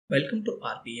Welcome to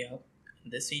RPA Hub.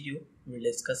 In this video, we'll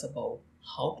discuss about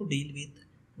how to deal with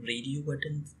radio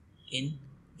buttons in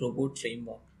robot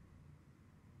framework.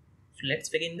 So let's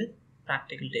begin with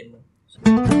practical demo.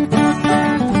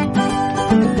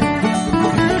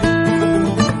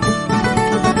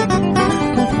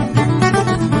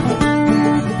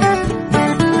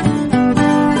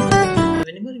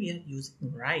 Whenever we are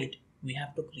using write, we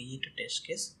have to create a test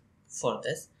case for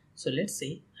this. So let's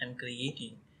say I'm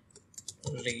creating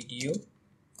radio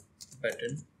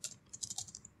button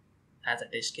as a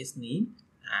test case name,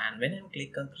 and when I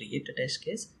click on create a test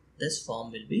case, this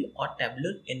form will be, or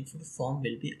tabular input form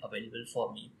will be available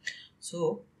for me.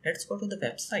 So let's go to the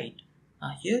website.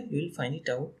 Here you will find it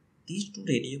out these two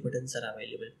radio buttons are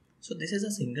available. So this is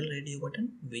a single radio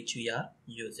button which we are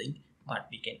using, but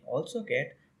we can also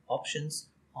get options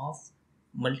of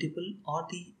multiple, or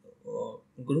the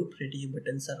group radio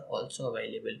buttons are also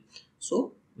available.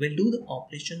 So we'll do the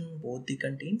operation on both the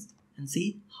contains and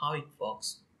see how it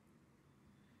works.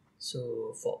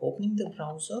 So for opening the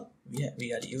browser,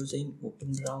 we are using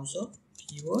open browser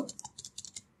keyword,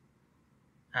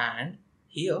 and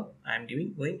here I am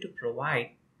going to provide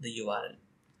the URL.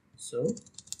 So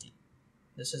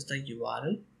this is the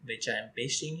URL which I am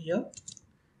pasting here,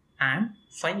 and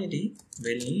finally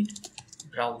we'll need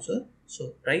browser.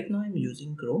 So right now I'm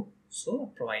using Chrome,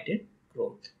 so I provided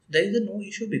Chrome. There is no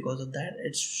issue because of that,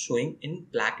 it's showing in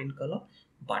black in color,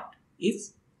 but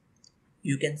if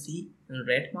you can see in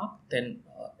red mark, then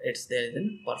it's there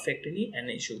then perfectly an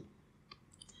issue.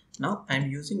 Now I'm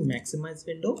using maximize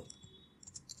window.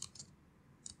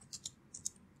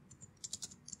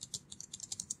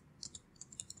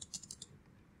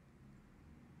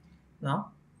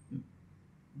 Now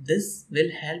this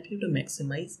will help you to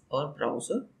maximize our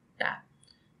browser tab.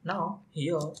 Now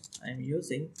here I am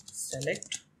using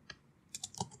select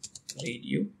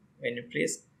radio. When you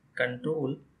press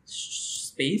Control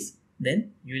space,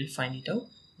 then you will find it out.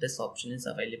 This option is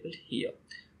available here.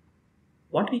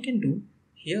 What we can do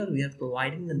here, we are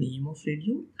providing the name of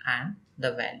radio and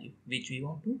the value which we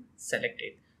want to select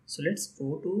it. So let's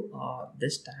go to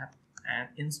this tab and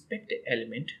inspect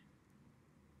element.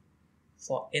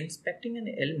 For inspecting an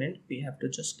element, we have to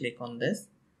just click on this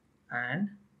and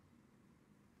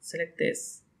select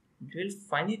this. You will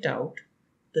find it out.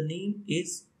 The name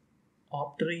is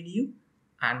opt radio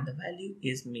and the value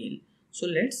is male. So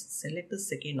let's select the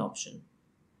second option.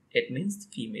 It means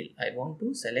female. I want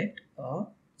to select a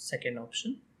second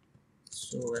option.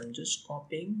 So I'm just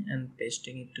copying and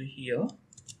pasting it to here,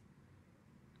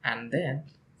 and then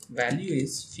value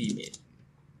is female.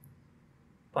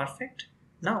 Perfect.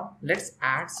 Now let's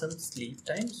add some sleep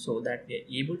time so that we are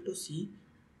able to see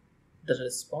the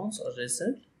response or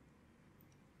result.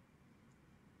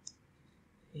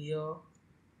 Here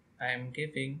I am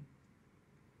giving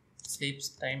sleep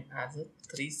time as a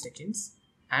 3 seconds,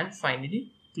 and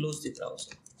finally close the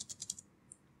browser.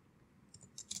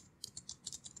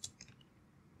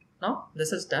 Now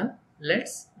this is done.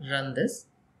 Let's run this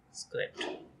script.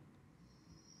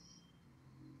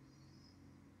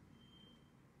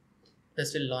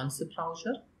 This will launch the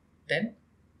browser, then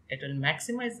it will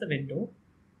maximize the window,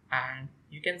 and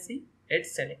you can see it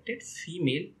selected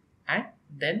female and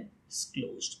then it's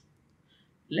closed.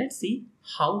 Let's see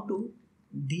how to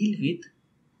deal with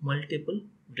multiple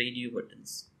radio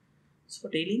buttons. So for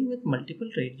dealing with multiple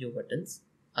radio buttons,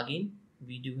 again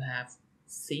we do have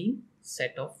same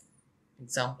set of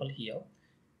example here.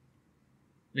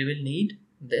 We will need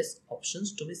this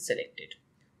options to be selected.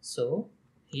 So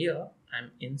here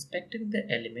I'm inspecting the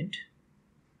element,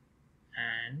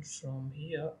 and from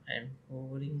here I'm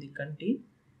hovering the contain,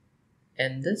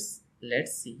 and this,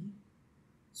 let's see.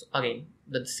 So again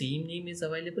the same name is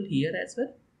available here as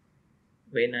well.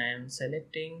 When I am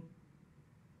selecting,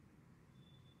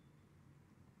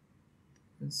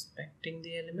 inspecting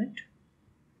the element,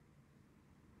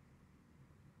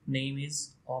 name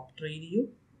is opt radio.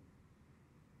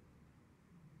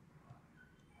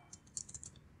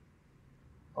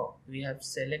 Oh, we have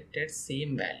selected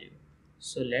same value.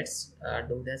 So let's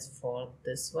do this for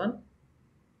this one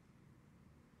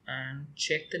and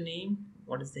check the name.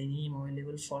 What is the name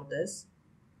available for this?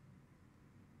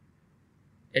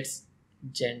 It's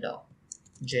gender.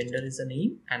 Gender is a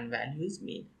name and value is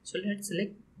male. So let's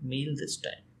select male this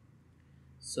time.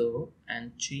 So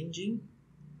I'm changing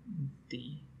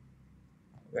the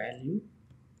value,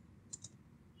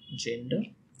 gender,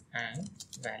 and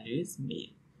value is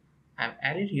male. I've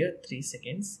added here 3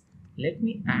 seconds. Let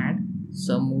me add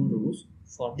some more rows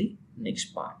for the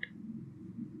next part.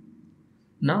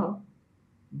 Now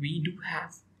we do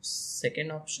have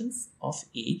second options of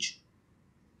age.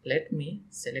 Let me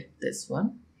select this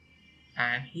one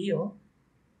and here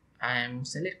I am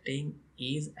selecting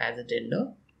age as a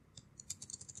gender,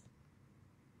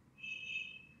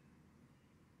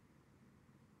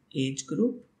 age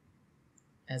group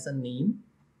as a name.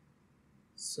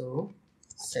 So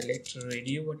select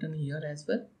radio button here as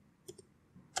well.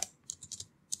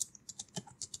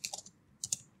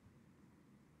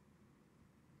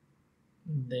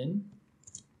 Then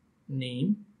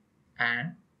name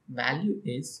and value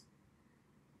is,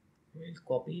 we'll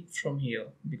copy it from here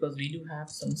because we do have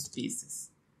some spaces.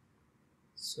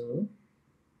 So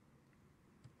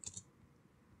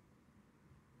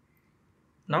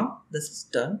now this is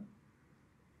done.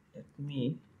 Let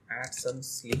me add some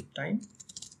sleep time.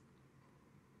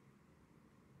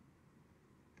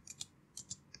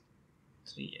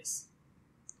 Yes.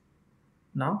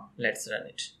 Now let's run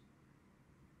it.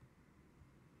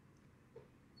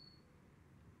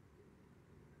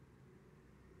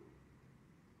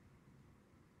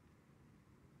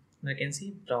 Now you can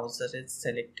see browser is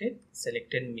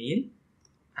selected mail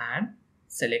and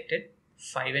selected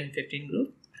 5 and 15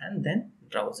 group, and then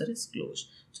browser is closed.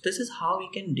 So this is how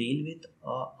we can deal with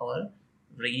our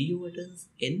radio buttons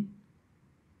in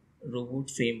robot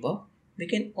framework. We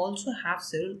can also have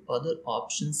several other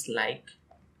options like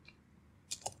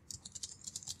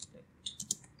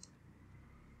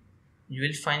you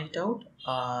will find it out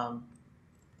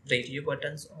radio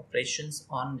buttons operations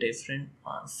on different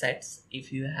sets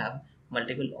if you have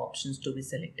multiple options to be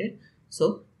selected.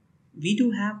 So we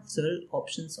do have several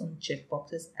options on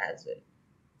checkboxes as well.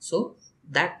 So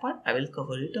that part I will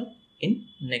cover it up in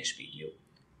next video.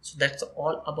 So that's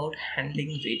all about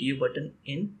handling radio button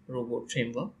in robot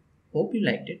framework. Hope you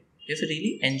liked it. If you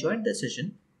really enjoyed the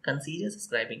session, consider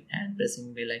subscribing and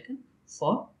pressing bell icon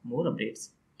for more updates.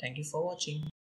 Thank you for watching.